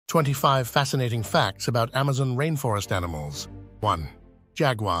25 fascinating facts about Amazon rainforest animals. 1.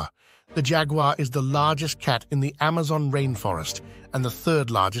 Jaguar. The jaguar is the largest cat in the Amazon rainforest and the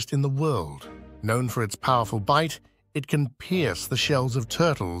third largest in the world. Known for its powerful bite, it can pierce the shells of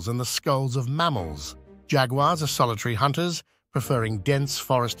turtles and the skulls of mammals. Jaguars are solitary hunters, preferring dense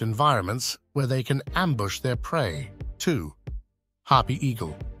forest environments where they can ambush their prey. 2. Harpy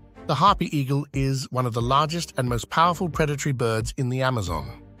Eagle. The Harpy Eagle is one of the largest and most powerful predatory birds in the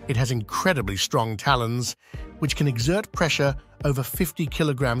Amazon. It has incredibly strong talons, which can exert pressure over 50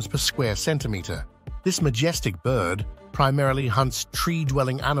 kilograms per square centimeter. This majestic bird primarily hunts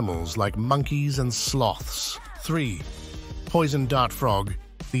tree-dwelling animals like monkeys and sloths. 3. Poison dart frog.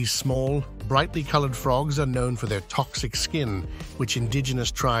 These small, brightly colored frogs are known for their toxic skin, which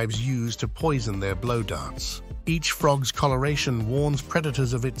indigenous tribes use to poison their blow darts. Each frog's coloration warns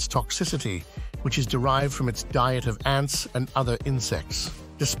predators of its toxicity, which is derived from its diet of ants and other insects.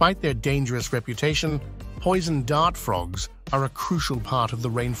 Despite their dangerous reputation, poison dart frogs are a crucial part of the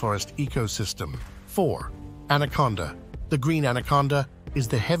rainforest ecosystem. 4. Anaconda. The green anaconda is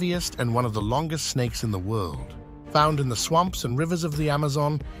the heaviest and one of the longest snakes in the world. Found in the swamps and rivers of the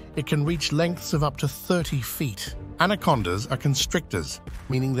Amazon, it can reach lengths of up to 30 feet. Anacondas are constrictors,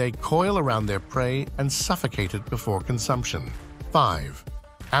 meaning they coil around their prey and suffocate it before consumption. 5.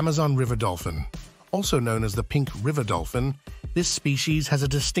 Amazon river dolphin. Also known as the pink river dolphin, this species has a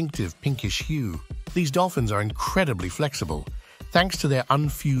distinctive pinkish hue. These dolphins are incredibly flexible, thanks to their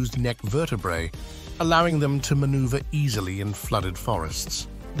unfused neck vertebrae, allowing them to maneuver easily in flooded forests.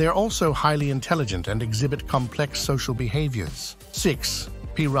 They are also highly intelligent and exhibit complex social behaviors. 6.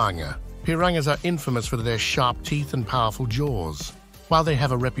 Piranha. Piranhas are infamous for their sharp teeth and powerful jaws. While they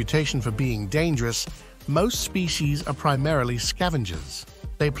have a reputation for being dangerous, most species are primarily scavengers.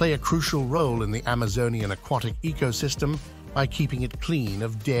 They play a crucial role in the Amazonian aquatic ecosystem by keeping it clean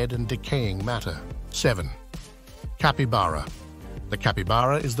of dead and decaying matter. 7. Capibara. The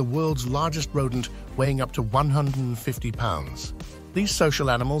capybara is the world's largest rodent, weighing up to 150 pounds. These social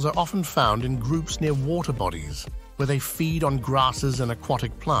animals are often found in groups near water bodies, where they feed on grasses and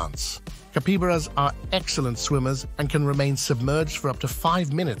aquatic plants. Capybaras are excellent swimmers and can remain submerged for up to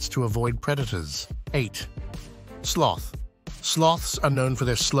 5 minutes to avoid predators. 8. Sloth. Sloths are known for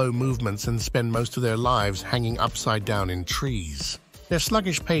their slow movements and spend most of their lives hanging upside down in trees. Their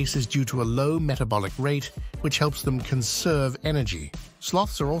sluggish pace is due to a low metabolic rate, which helps them conserve energy.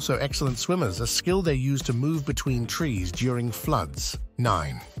 Sloths are also excellent swimmers, a skill they use to move between trees during floods.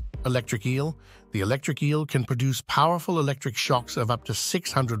 9. Electric eel. The electric eel can produce powerful electric shocks of up to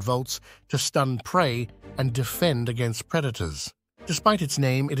 600 volts to stun prey and defend against predators. Despite its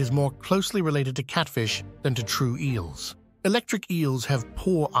name, it is more closely related to catfish than to true eels. Electric eels have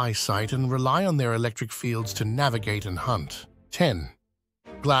poor eyesight and rely on their electric fields to navigate and hunt. 10.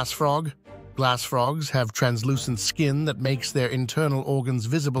 Glass frog. Glass frogs have translucent skin that makes their internal organs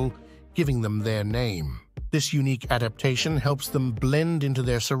visible, giving them their name. This unique adaptation helps them blend into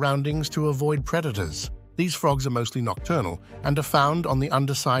their surroundings to avoid predators. These frogs are mostly nocturnal and are found on the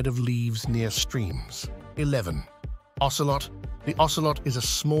underside of leaves near streams. 11. Ocelot. The ocelot is a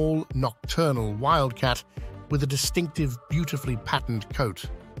small, nocturnal wildcat with a distinctive, beautifully patterned coat.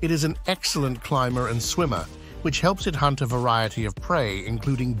 It is an excellent climber and swimmer, which helps it hunt a variety of prey,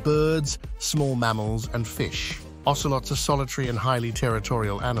 including birds, small mammals, and fish. Ocelots are solitary and highly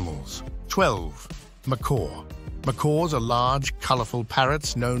territorial animals. 12. Macaw. Macaws are large, colorful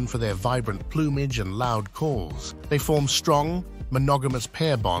parrots known for their vibrant plumage and loud calls. They form strong, monogamous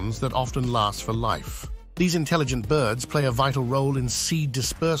pair bonds that often last for life. These intelligent birds play a vital role in seed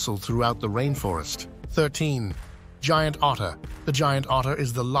dispersal throughout the rainforest. 13. Giant otter. The giant otter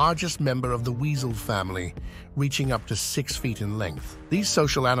is the largest member of the weasel family, reaching up to 6 feet in length. These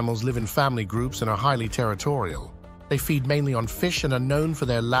social animals live in family groups and are highly territorial. They feed mainly on fish and are known for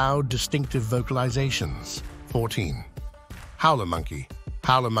their loud, distinctive vocalizations. 14. Howler Monkey.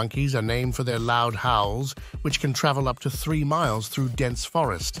 Howler monkeys are named for their loud howls, which can travel up to 3 miles through dense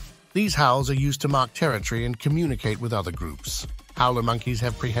forest. These howls are used to mark territory and communicate with other groups. Howler monkeys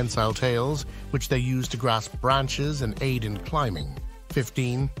have prehensile tails, which they use to grasp branches and aid in climbing.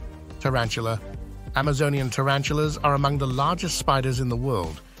 15. Tarantula. Amazonian tarantulas are among the largest spiders in the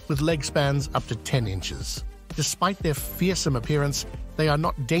world, with leg spans up to 10 inches. Despite their fearsome appearance, they are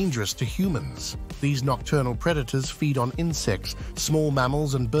not dangerous to humans. These nocturnal predators feed on insects, small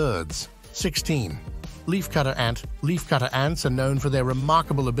mammals, and birds. 16. Leafcutter ant. Leafcutter ants are known for their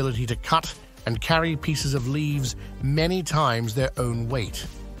remarkable ability to cut and carry pieces of leaves many times their own weight.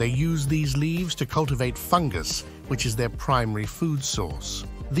 They use these leaves to cultivate fungus, which is their primary food source.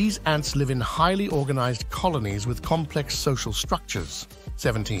 These ants live in highly organized colonies with complex social structures.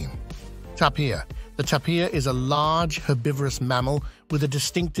 17. Tapia. The tapir is a large, herbivorous mammal with a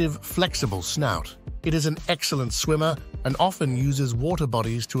distinctive, flexible snout. It is an excellent swimmer and often uses water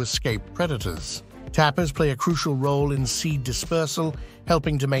bodies to escape predators. Tapirs play a crucial role in seed dispersal,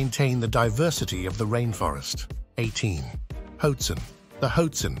 helping to maintain the diversity of the rainforest. 18. Hoten. The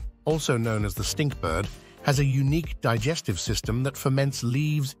Hoten, also known as the stink bird, has a unique digestive system that ferments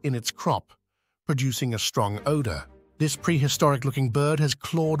leaves in its crop, producing a strong odor. This prehistoric-looking bird has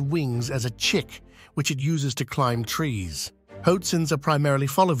clawed wings as a chick, which it uses to climb trees. Hotens are primarily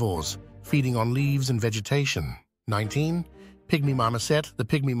folivores, feeding on leaves and vegetation. 19. Pygmy marmoset. The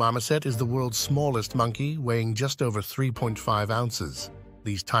pygmy marmoset is the world's smallest monkey, weighing just over 3.5 ounces.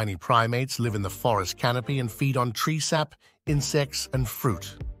 These tiny primates live in the forest canopy and feed on tree sap, insects, and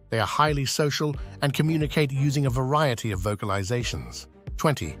fruit. They are highly social and communicate using a variety of vocalizations.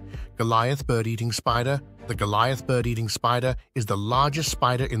 20. Goliath bird-eating spider. The Goliath bird-eating spider is the largest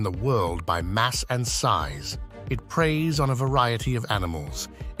spider in the world by mass and size. It preys on a variety of animals,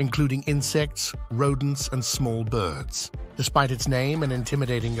 including insects, rodents, and small birds. Despite its name and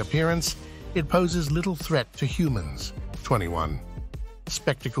intimidating appearance, it poses little threat to humans. 21.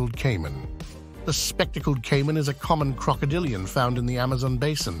 Spectacled cayman. The spectacled cayman is a common crocodilian found in the Amazon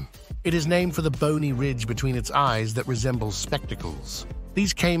basin. It is named for the bony ridge between its eyes that resembles spectacles.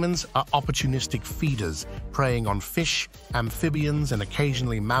 These caimans are opportunistic feeders, preying on fish, amphibians, and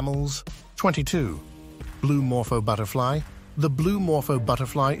occasionally mammals. 22. Blue Morpho butterfly. The blue Morpho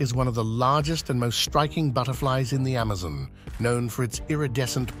butterfly is one of the largest and most striking butterflies in the Amazon, known for its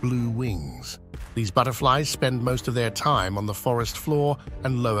iridescent blue wings. These butterflies spend most of their time on the forest floor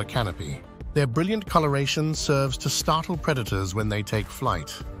and lower canopy. Their brilliant coloration serves to startle predators when they take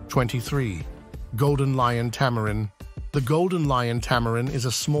flight. 23. Golden lion tamarin. The golden lion tamarin is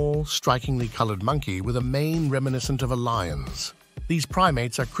a small, strikingly colored monkey with a mane reminiscent of a lion's. These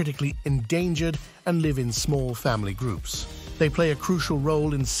primates are critically endangered and live in small family groups. They play a crucial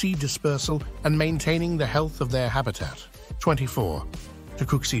role in seed dispersal and maintaining the health of their habitat. 24.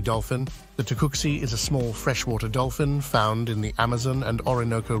 TXI Dolphin. The TXI is a small freshwater dolphin found in the Amazon and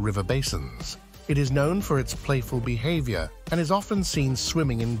Orinoco River basins. It is known for its playful behavior and is often seen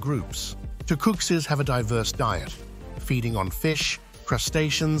swimming in groups. TXIs have a diverse diet, feeding on fish,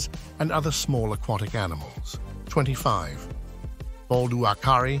 crustaceans, and other small aquatic animals. 25. Balu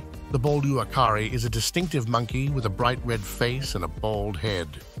Araris. The Balu Araris is a distinctive monkey with a bright red face and a bald head.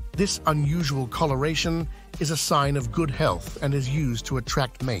 This unusual coloration is a sign of good health and is used to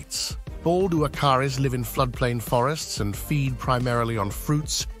attract mates. Balu Araris live in floodplain forests and feed primarily on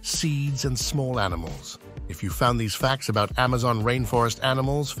fruits, seeds, and small animals. If you found these facts about Amazon rainforest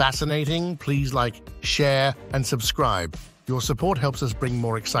animals fascinating, please like, share, and subscribe. Your support helps us bring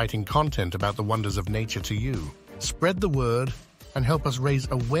more exciting content about the wonders of nature to you. Spread the word and help us raise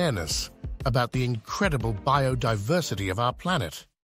awareness about the incredible biodiversity of our planet.